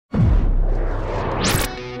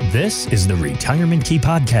This is the Retirement Key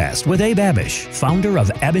Podcast with Abe Abish, founder of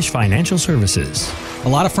Abish Financial Services. A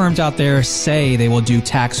lot of firms out there say they will do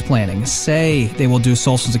tax planning, say they will do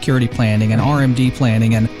Social Security planning and RMD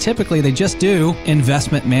planning, and typically they just do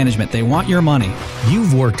investment management. They want your money.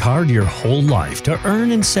 You've worked hard your whole life to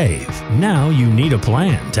earn and save. Now you need a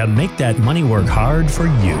plan to make that money work hard for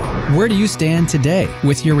you. Where do you stand today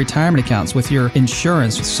with your retirement accounts, with your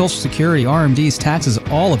insurance, with Social Security, RMDs, taxes,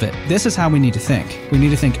 all of it? This is how we need to think. We need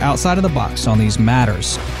to think outside of the box on these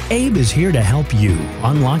matters. Abe is here to help you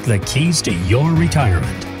unlock the keys to your retirement.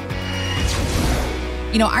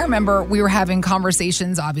 You know, I remember we were having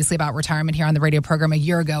conversations, obviously, about retirement here on the radio program a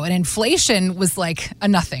year ago, and inflation was like a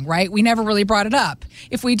nothing, right? We never really brought it up.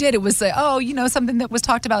 If we did, it was like, something that was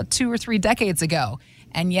talked about 2 or 3 decades ago.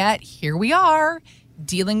 And yet, here we are,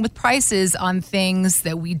 dealing with prices on things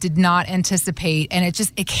that we did not anticipate. And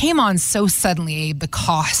it came on so suddenly, Abe, the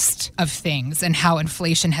cost of things and how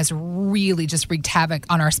inflation has really just wreaked havoc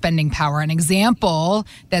on our spending power. An example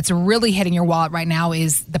that's really hitting your wallet right now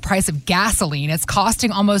is the price of gasoline. It's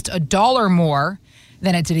costing almost $1 more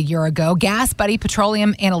than it did a year ago. Gas Buddy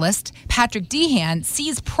petroleum analyst Patrick Dehan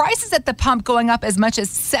sees prices at the pump going up as much as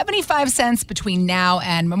 75 cents between now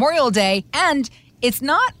and Memorial Day, and it's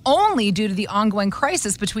not only due to the ongoing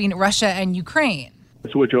crisis between Russia and Ukraine.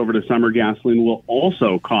 Switch over to summer gasoline will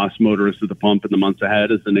also cost motorists at the pump in the months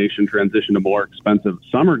ahead as the nation transitions to more expensive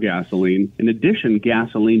summer gasoline. In addition,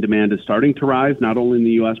 gasoline demand is starting to rise, not only in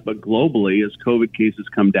the U.S., but globally as COVID cases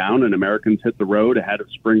come down and Americans hit the road ahead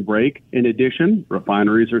of spring break. In addition,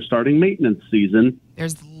 refineries are starting maintenance season.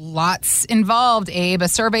 There's lots involved, Abe. A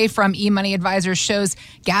survey from eMoney Advisors shows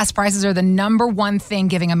gas prices are the number one thing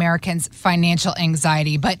giving Americans financial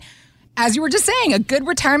anxiety. But as you were just saying, a good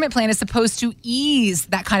retirement plan is supposed to ease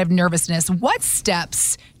that kind of nervousness. What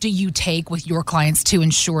steps do you take with your clients to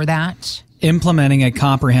ensure that? Implementing a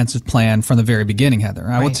comprehensive plan from the very beginning,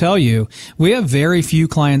 Heather. I will tell you, we have very few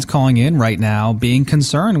clients calling in right now being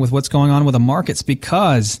concerned with what's going on with the markets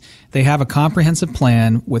because they have a comprehensive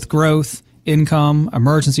plan with growth, income,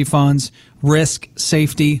 emergency funds, risk,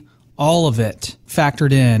 safety, all of it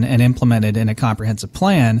factored in and implemented in a comprehensive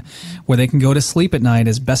plan where they can go to sleep at night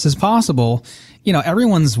as best as possible. You know,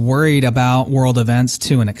 everyone's worried about world events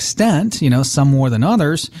to an extent, some more than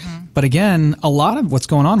others. Mm-hmm. But again, a lot of what's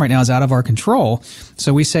going on right now is out of our control.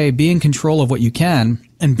 So we say be in control of what you can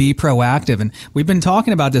and be proactive. And we've been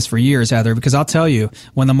talking about this for years, Heather, because I'll tell you,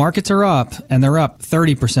 when the markets are up and they're up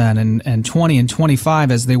 30% and 20 and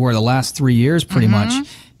 25 as they were the last 3 years pretty much,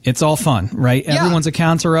 it's all fun, right? Yeah. Everyone's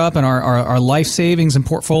accounts are up and our life savings and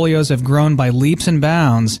portfolios have grown by leaps and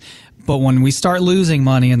bounds. But when we start losing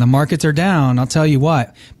money and the markets are down, I'll tell you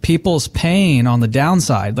what, people's pain on the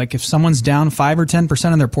downside, like if someone's down 5 or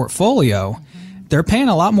 10% of their portfolio, they're paying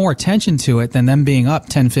a lot more attention to it than them being up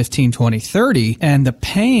 10, 15, 20, 30. And the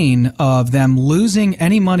pain of them losing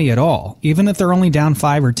any money at all, even if they're only down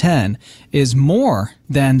 5 or 10, is more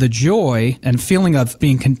than the joy and feeling of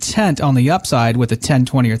being content on the upside with a 10,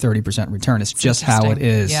 20, or 30% return. It's just how it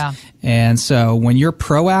is. Yeah. And so when you're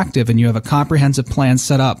proactive and you have a comprehensive plan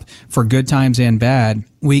set up for good times and bad,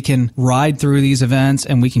 we can ride through these events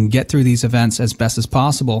and we can get through these events as best as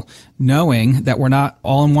possible, knowing that we're not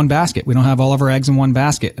all in one basket. We don't have all of our eggs in one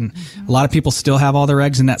basket. And a lot of people still have all their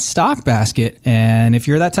eggs in that stock basket. And if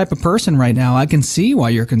you're that type of person right now, I can see why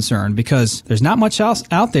you're concerned because there's not much else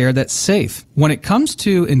out there that's safe. When it comes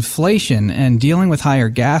to inflation and dealing with higher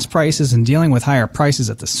gas prices and dealing with higher prices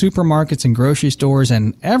at the supermarkets and grocery stores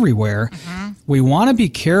and everywhere, we want to be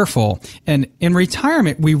careful. And in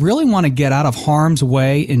retirement, we really want to get out of harm's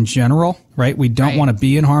way in general, right? We don't want to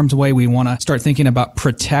be in harm's way. We want to start thinking about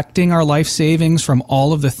protecting our life savings from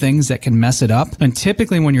all of the things that can mess it up. And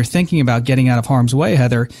typically when you're thinking about getting out of harm's way,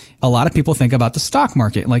 Heather, a lot of people think about the stock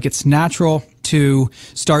market. Like it's natural to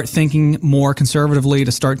start thinking more conservatively,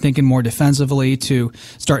 to start thinking more defensively, to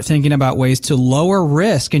start thinking about ways to lower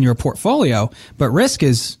risk in your portfolio. But risk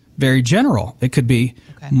is very general. It could be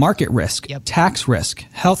market risk, tax risk,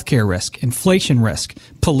 healthcare risk, inflation risk,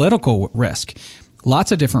 political risk,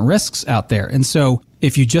 lots of different risks out there. And so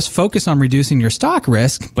if you just focus on reducing your stock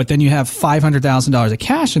risk, but then you have $500,000 of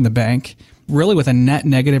cash in the bank, really with a net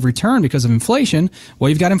negative return because of inflation, well,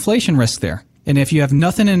 you've got inflation risk there. And if you have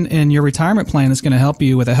nothing in your retirement plan that's going to help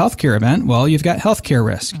you with a healthcare event, well, you've got healthcare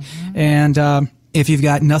risk. And if you've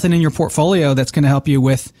got nothing in your portfolio that's going to help you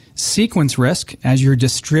with sequence risk as you're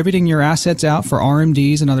distributing your assets out for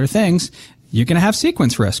RMDs and other things, you're going to have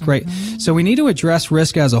sequence risk, right? So we need to address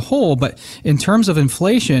risk as a whole. But in terms of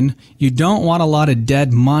inflation, you don't want a lot of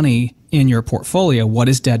dead money in your portfolio. What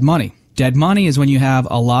is dead money? Dead money is when you have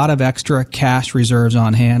a lot of extra cash reserves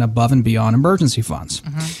on hand above and beyond emergency funds.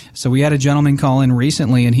 So we had a gentleman call in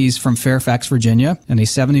recently, and he's from Fairfax, Virginia, and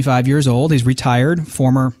he's 75 years old. He's retired,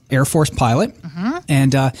 former Air Force pilot,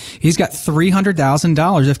 and he's got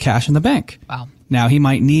 $300,000 of cash in the bank. Wow. Now, he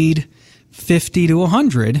might need 50 to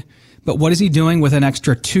 100, but what is he doing with an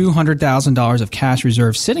extra $200,000 of cash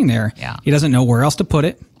reserve sitting there? Yeah. He doesn't know where else to put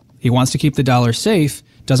it. He wants to keep the dollars safe,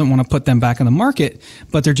 doesn't want to put them back in the market,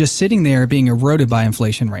 but they're just sitting there being eroded by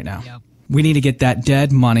inflation right now. Yep. We need to get that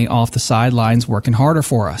dead money off the sidelines working harder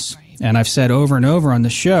for us. Right. And I've said over and over on the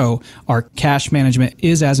show, our cash management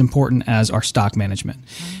is as important as our stock management.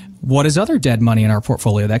 What is other dead money in our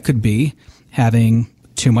portfolio? That could be having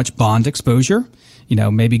too much bond exposure. You know,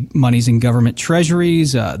 maybe money's in government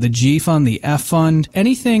treasuries, the G fund, the F fund.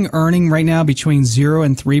 Anything earning right now between 0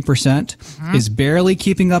 and 3% is barely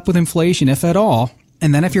keeping up with inflation, if at all.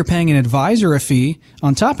 And then if you're paying an advisor a fee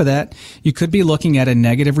on top of that, you could be looking at a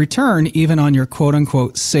negative return even on your quote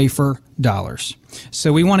unquote safer dollars.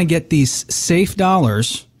 So we want to get these safe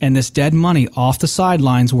dollars and this dead money off the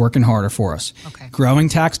sidelines working harder for us. Okay. Growing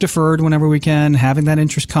tax deferred whenever we can, having that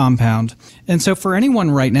interest compound. And so for anyone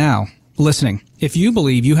right now listening, if you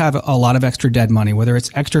believe you have a lot of extra dead money, whether it's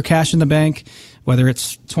extra cash in the bank, whether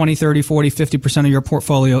it's 20, 30, 40, 50% of your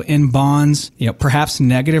portfolio in bonds, you know, perhaps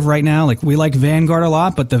negative right now. Like we like Vanguard a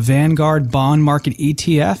lot, but the Vanguard bond market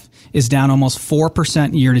ETF is down almost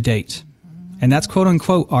 4% year to date. And that's quote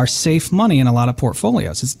unquote our safe money in a lot of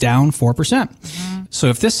portfolios. It's down 4%. So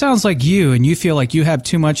if this sounds like you and you feel like you have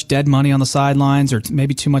too much dead money on the sidelines or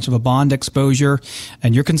maybe too much of a bond exposure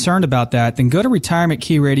and you're concerned about that, then go to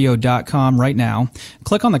retirementkeyradio.com right now.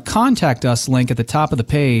 Click on the Contact Us link at the top of the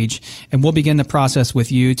page, and we'll begin the process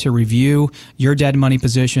with you to review your dead money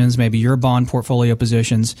positions, maybe your bond portfolio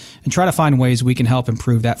positions, and try to find ways we can help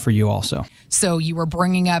improve that for you also. So you were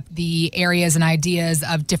bringing up the areas and ideas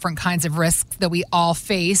of different kinds of risks that we all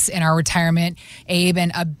face in our retirement, Abe,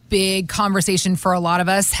 and a big conversation for a lot of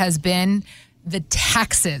us has been the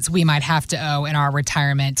taxes we might have to owe in our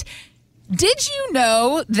retirement. Did you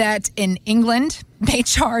know that in England, they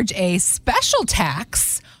charge a special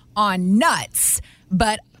tax on nuts,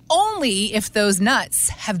 but only if those nuts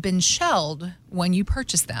have been shelled when you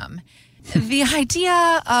purchase them? The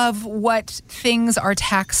idea of what things are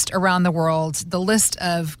taxed around the world, the list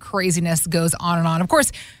of craziness goes on and on. Of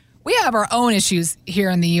course, we have our own issues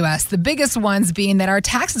here in the U.S., the biggest ones being that our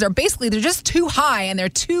taxes are basically, they're just too high and they're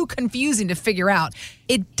too confusing to figure out.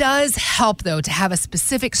 It does help, though, to have a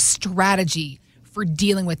specific strategy for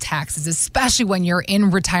dealing with taxes, especially when you're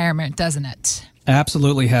in retirement, doesn't it?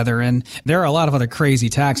 Absolutely, Heather. And there are a lot of other crazy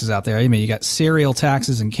taxes out there. I mean, you got cereal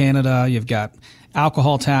taxes in Canada. You've got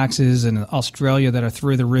alcohol taxes in Australia that are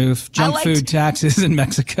through the roof. Junk food taxes in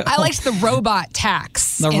Mexico. I liked the robot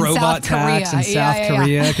tax. The robot tax in South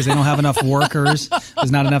Korea because they don't have enough workers.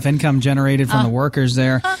 There's not enough income generated from the workers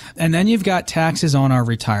there. And then you've got taxes on our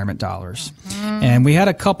retirement dollars. And we had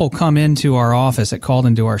a couple come into our office that called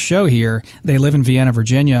into our show here. They live in Vienna,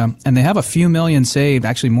 Virginia, and they have a few million saved,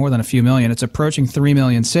 actually more than a few million. It's approaching 3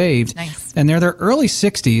 million saved. Nice. And they're their early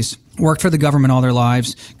 60s. Worked for the government all their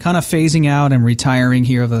lives, kind of phasing out and retiring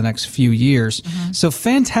here over the next few years. So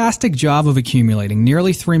fantastic job of accumulating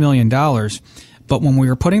nearly $3 million. But when we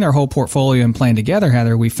were putting their whole portfolio and plan together,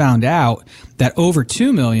 Heather, we found out that over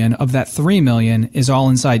 $2 million of that $3 million is all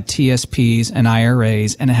inside TSPs and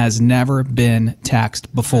IRAs, and it has never been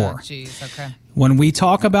taxed before. Oh, geez, okay. When we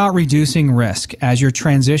talk about reducing risk as you're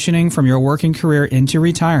transitioning from your working career into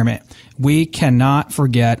retirement, we cannot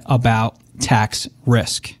forget about tax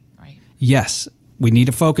risk. Yes, we need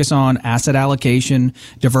to focus on asset allocation,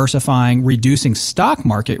 diversifying, reducing stock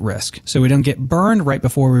market risk so we don't get burned right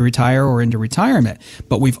before we retire or into retirement.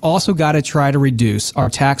 But we've also got to try to reduce our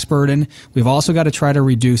tax burden. We've also got to try to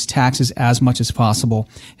reduce taxes as much as possible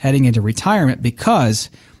heading into retirement,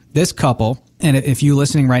 because this couple, and if you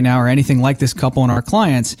listening right now are anything like this couple and our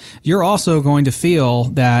clients, you're also going to feel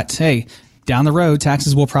that, hey, down the road,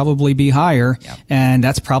 taxes will probably be higher, and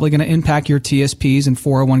that's probably going to impact your TSPs and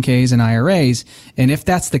 401ks and IRAs. And if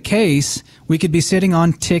that's the case, we could be sitting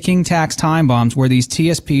on ticking tax time bombs where these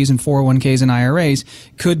TSPs and 401ks and IRAs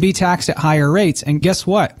could be taxed at higher rates. And guess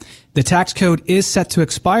what? The tax code is set to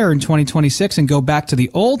expire in 2026 and go back to the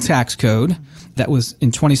old tax code that was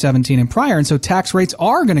in 2017 and prior. And so tax rates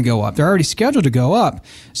are going to go up. They're already scheduled to go up.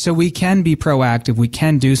 So we can be proactive. We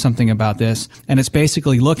can do something about this. And it's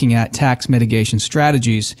basically looking at tax mitigation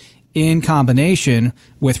strategies in combination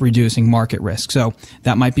with reducing market risk. So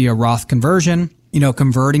that might be a Roth conversion,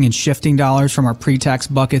 converting and shifting dollars from our pre-tax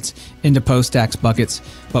buckets into post-tax buckets.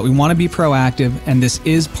 But we want to be proactive, and this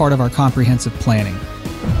is part of our comprehensive planning.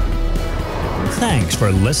 Thanks for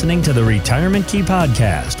listening to the Retirement Key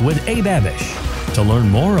Podcast with Abe Abish. To learn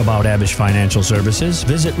more about Abish Financial Services,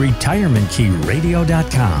 visit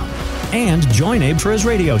retirementkeyradio.com. And join Abe for his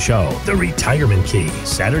radio show, The Retirement Key,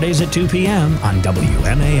 Saturdays at 2 p.m. on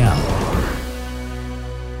WMAL.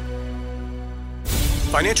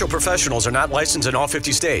 Financial professionals are not licensed in all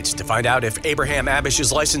 50 states. To find out if Abraham Abish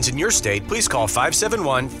is licensed in your state, please call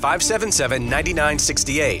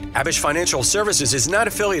 571-577-9968. Abish Financial Services is not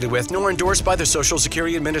affiliated with nor endorsed by the Social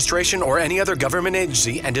Security Administration or any other government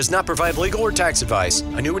agency and does not provide legal or tax advice.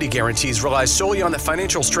 Annuity guarantees rely solely on the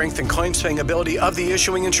financial strength and claims-paying ability of the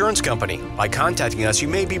issuing insurance company. By contacting us, you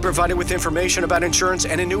may be provided with information about insurance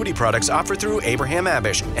and annuity products offered through Abraham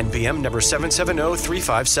Abish, NPM number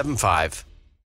 770-3575.